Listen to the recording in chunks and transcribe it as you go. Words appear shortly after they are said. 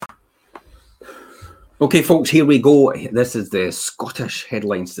Okay, folks, here we go. This is the Scottish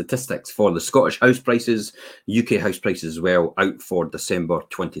headline statistics for the Scottish house prices, UK house prices as well, out for December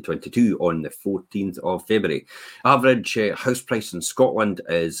 2022 on the 14th of February. Average house price in Scotland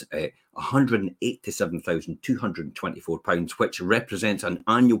is £187,224, which represents an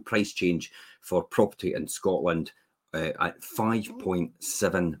annual price change for property in Scotland at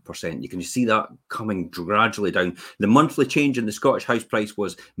 5.7%. You can see that coming gradually down. The monthly change in the Scottish house price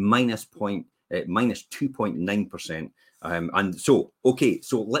was minus 2.9%. And so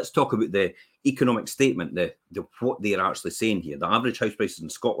let's talk about the economic statement, the what they're actually saying here. The average house prices in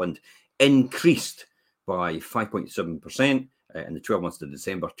Scotland increased by 5.7% in the 12 months to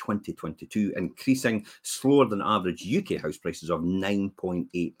December 2022, increasing slower than average UK house prices of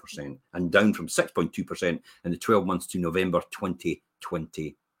 9.8% and down from 6.2% in the 12 months to November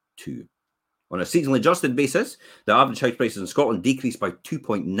 2022. On a seasonally adjusted basis, the average house prices in Scotland decreased by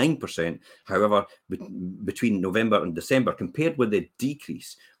 2.9%, however, between November and December, compared with the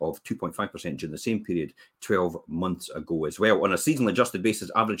decrease of 2.5% during the same period 12 months ago as well. On a seasonally adjusted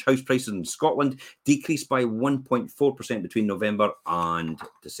basis, average house prices in Scotland decreased by 1.4% between November and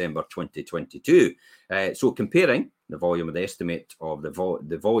December 2022. So comparing the volume of the estimate of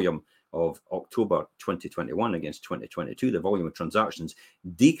the volume of October 2021 against 2022, the volume of transactions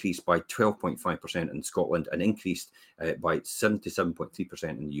decreased by 12.5% in Scotland and increased by 77.3%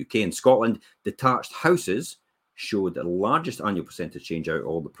 in the UK. In Scotland, detached houses showed the largest annual percentage change out of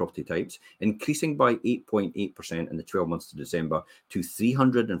all the property types, increasing by 8.8% in the 12 months to December to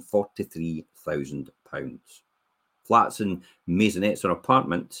 £343,000. Flats and maisonettes or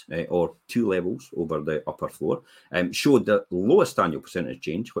apartments, or two levels over the upper floor, showed the lowest annual percentage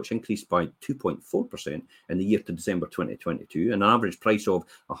change, which increased by 2.4% in the year to December 2022, an average price of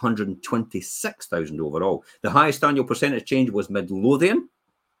 £126,000 overall. The highest annual percentage change was Midlothian,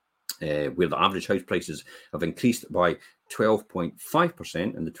 where the average house prices have increased by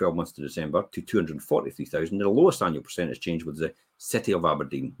 12.5% in the 12 months to December to £243,000. The lowest annual percentage change was the City of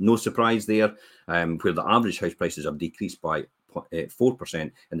Aberdeen. No surprise there, where the average house prices have decreased by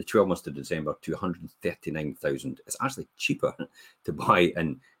 4% in the 12 months to December to £139,000. It's actually cheaper to buy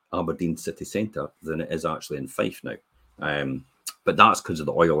in Aberdeen city centre than it is actually in Fife now. But that's because of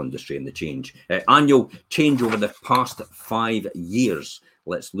the oil industry and the change. Annual change over the past 5 years.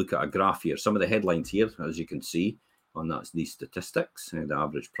 Let's look at a graph here. Some of the headlines here, as you can see, on these statistics, the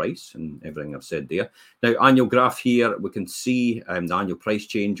average price and everything I've said there. Now, annual graph here, we can see the annual price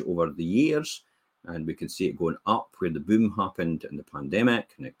change over the years, and we can see it going up where the boom happened in the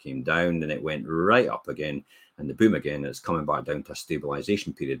pandemic, and it came down, and it went right up again, and the boom again, it's coming back down to a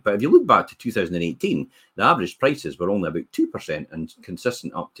stabilization period. But if you look back to 2018, the average prices were only about 2% and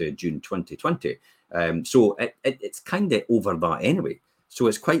consistent up to June 2020. So it's kind of over that anyway. So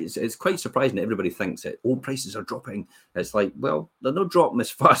it's quite surprising that everybody thinks that prices are dropping. It's like, well, they're not dropping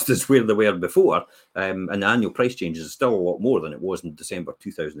as fast as where they were before, and the annual price changes is still a lot more than it was in December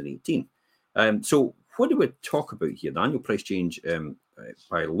 2018. So what do we talk about here? The annual price change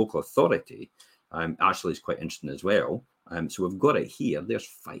by a local authority actually is quite interesting as well. So we've got it here. There's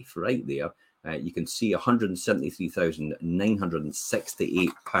Fife right there. You can see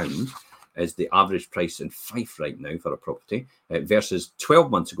 £173,968 is the average price in Fife right now for a property versus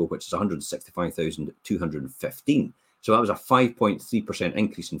 12 months ago, which is £165,215. So that was a 5.3%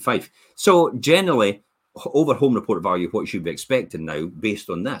 increase in Fife. So generally, over home report value, what you should be expecting now, based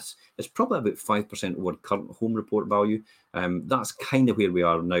on this, is probably about 5% over current home report value. That's kind of where we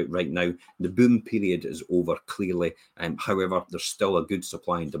are now. Right now, the boom period is over clearly. However, there's still a good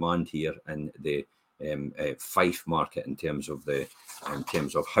supply and demand here in the Fife market in terms of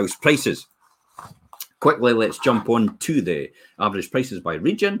house prices. Quickly, let's jump on to the average prices by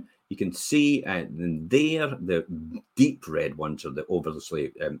region. You can see there the deep red ones are the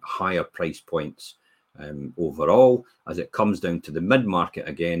obviously higher price points overall. As it comes down to the mid-market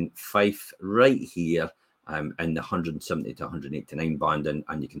again, Fife right here in the 170 to 189 band,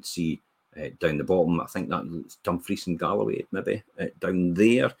 and you can see down the bottom, I think that's Dumfries and Galloway, maybe down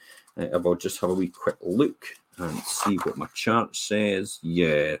there. I'll just have a wee quick look and see what my chart says.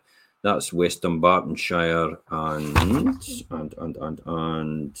 Yeah, that's West Dunbartonshire and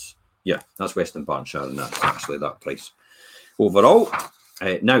yeah, that's West Dunbartonshire, and that's actually that price overall.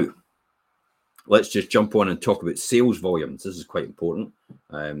 Now, let's just jump on and talk about sales volumes. This is quite important.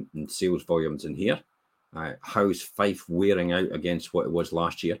 And sales volumes in here. How's Fife wearing out against what it was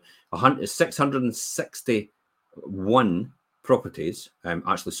last year? 661 properties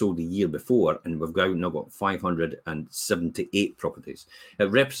actually sold the year before, and we've now got 578 properties.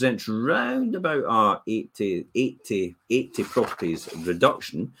 It represents round about 80 properties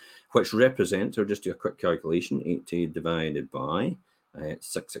reduction, which represents, or just do a quick calculation, 80 divided by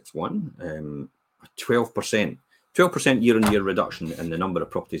 661, 12%. 12% year-on-year reduction in the number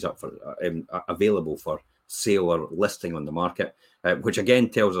of properties up for available for sale or listing on the market, which again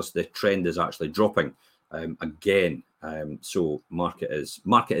tells us the trend is actually dropping again. So market is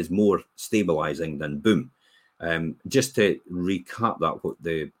more stabilizing than boom. Just to recap that, what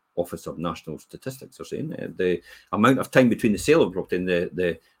the Office of National Statistics are saying, the amount of time between the sale of property and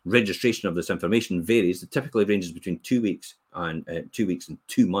the registration of this information varies. It typically ranges between 2 weeks and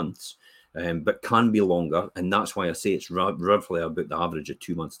 2 months. But can be longer, and that's why I say it's roughly about the average of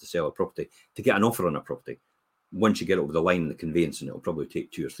 2 months to sell a property, to get an offer on a property. Once you get over the line in the conveyancing, it'll probably take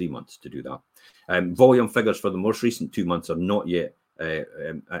 2 or 3 months to do that. Volume figures for the most recent 2 months are not yet a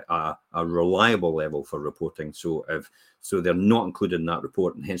reliable level for reporting, so they're not included in that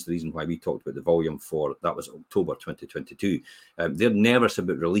report, and hence the reason why we talked about the volume for that was October 2022. They're nervous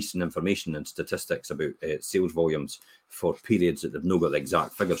about releasing information and statistics about sales volumes for periods that they've not got the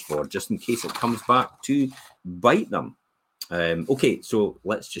exact figures for, just in case it comes back to bite them. Okay, so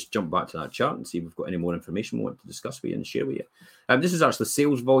let's just jump back to that chart and see if we've got any more information we want to discuss with you and share with you. This is actually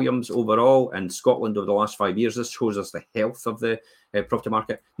sales volumes overall in Scotland over the last 5 years. This shows us the health of the property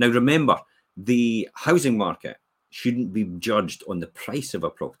market. Now, remember, the housing market shouldn't be judged on the price of a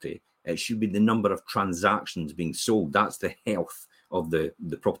property. It should be the number of transactions being sold. That's the health of the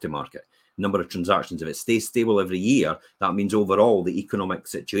property market. Number of transactions. If it stays stable every year, that means overall the economic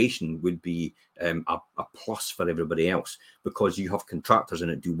situation would be a plus for everybody else, because you have contractors in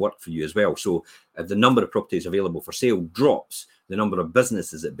it do work for you as well. So if the number of properties available for sale drops, the number of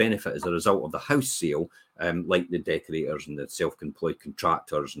businesses that benefit as a result of the house sale, like the decorators and the self-employed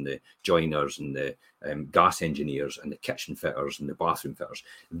contractors and the joiners and the gas engineers and the kitchen fitters and the bathroom fitters,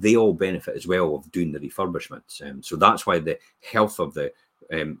 they all benefit as well of doing the refurbishments. So that's why the health of the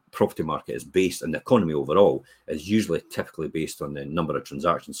property market is based, and the economy overall is usually typically based on the number of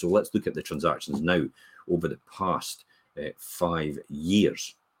transactions. So let's look at the transactions now over the past 5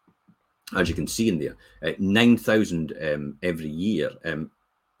 years. As you can see in there, 9,000 every year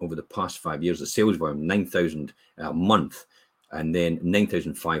over the past 5 years. The sales volume 9,000 a month, and then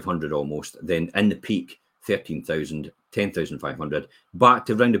 9,500 almost. Then in the peak 13,000, 10,500, back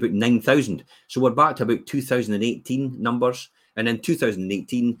to around about 9,000. So we're back to about 2018 numbers. And in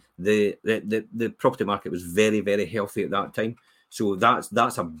 2018, the property market was very, very healthy at that time. So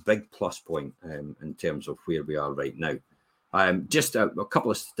that's a big plus point in terms of where we are right now. Just a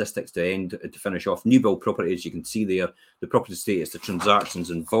couple of statistics to finish off. New build properties, you can see there, the property status, the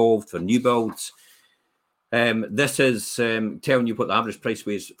transactions involved for new builds. This is telling you what the average price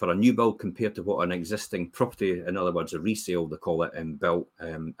was for a new build compared to what an existing property, in other words, a resale, they call it, built.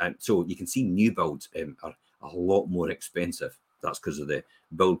 And so you can see new builds are a lot more expensive. That's because of the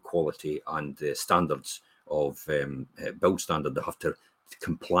build quality and the standards of build standard they have to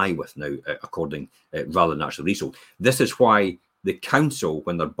comply with now, according rather than actually resold. This is why the council,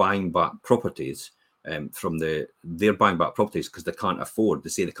 when they're buying back properties they're buying back properties because they can't afford. They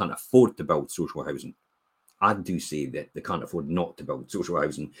say they can't afford to build social housing. I do say that they can't afford not to build social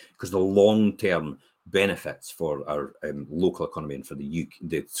housing because the long-term benefits for our local economy and for the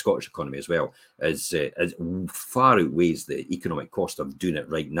Scottish economy as well is far outweighs the economic cost of doing it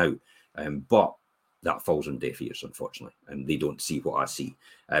right now. But that falls on deaf ears, unfortunately, and they don't see what I see.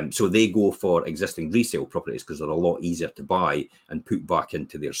 So they go for existing resale properties because they're a lot easier to buy and put back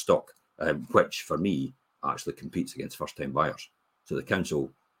into their stock, which for me actually competes against first-time buyers. So the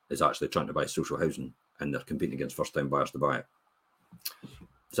council is actually trying to buy social housing, and they're competing against first-time buyers to buy it.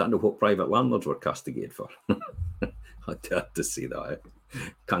 Does that know what private landlords were castigated for? I had to say that.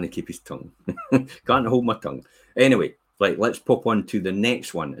 Can't he keep his tongue? Can't hold my tongue. Anyway, right, let's pop on to the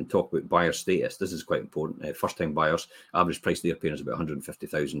next one and talk about buyer status. This is quite important. First-time buyers, average price they're paying is about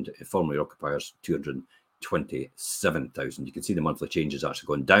 150,000. Formerly occupiers, 227,000. You can see the monthly change has actually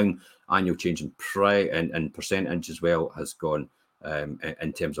gone down. Annual change in percentage as well has gone,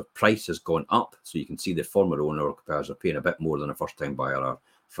 in terms of price, has gone up. So you can see the former owner occupiers are paying a bit more than a first-time buyer are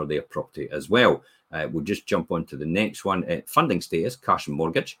for their property as well. We'll just jump on to the next one. Funding status, cash and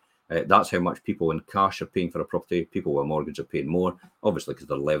mortgage. That's how much people in cash are paying for a property. People with a mortgage are paying more, obviously, because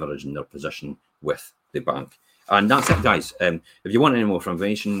they're leveraging their position with the bank. And that's it, guys. If you want any more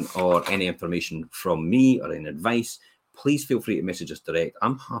information or any information from me or any advice, please feel free to message us direct.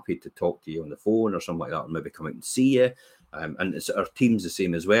 I'm happy to talk to you on the phone or something like that, or maybe come out and see you. And our team's the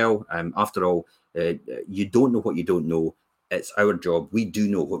same as well. After all, you don't know what you don't know. it's our job. We do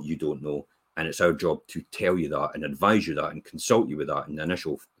know what you don't know. And it's our job to tell you that and advise you that and consult you with that in the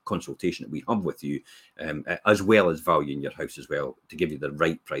initial consultation that we have with you, as well as valuing your house as well, to give you the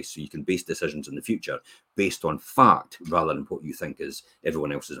right price so you can base decisions in the future based on fact rather than what you think is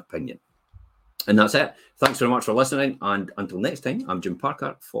everyone else's opinion. And that's it. Thanks very much for listening. And until next time, I'm Jim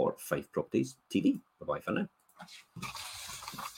Parker for FIFE Properties TV. Bye-bye for now.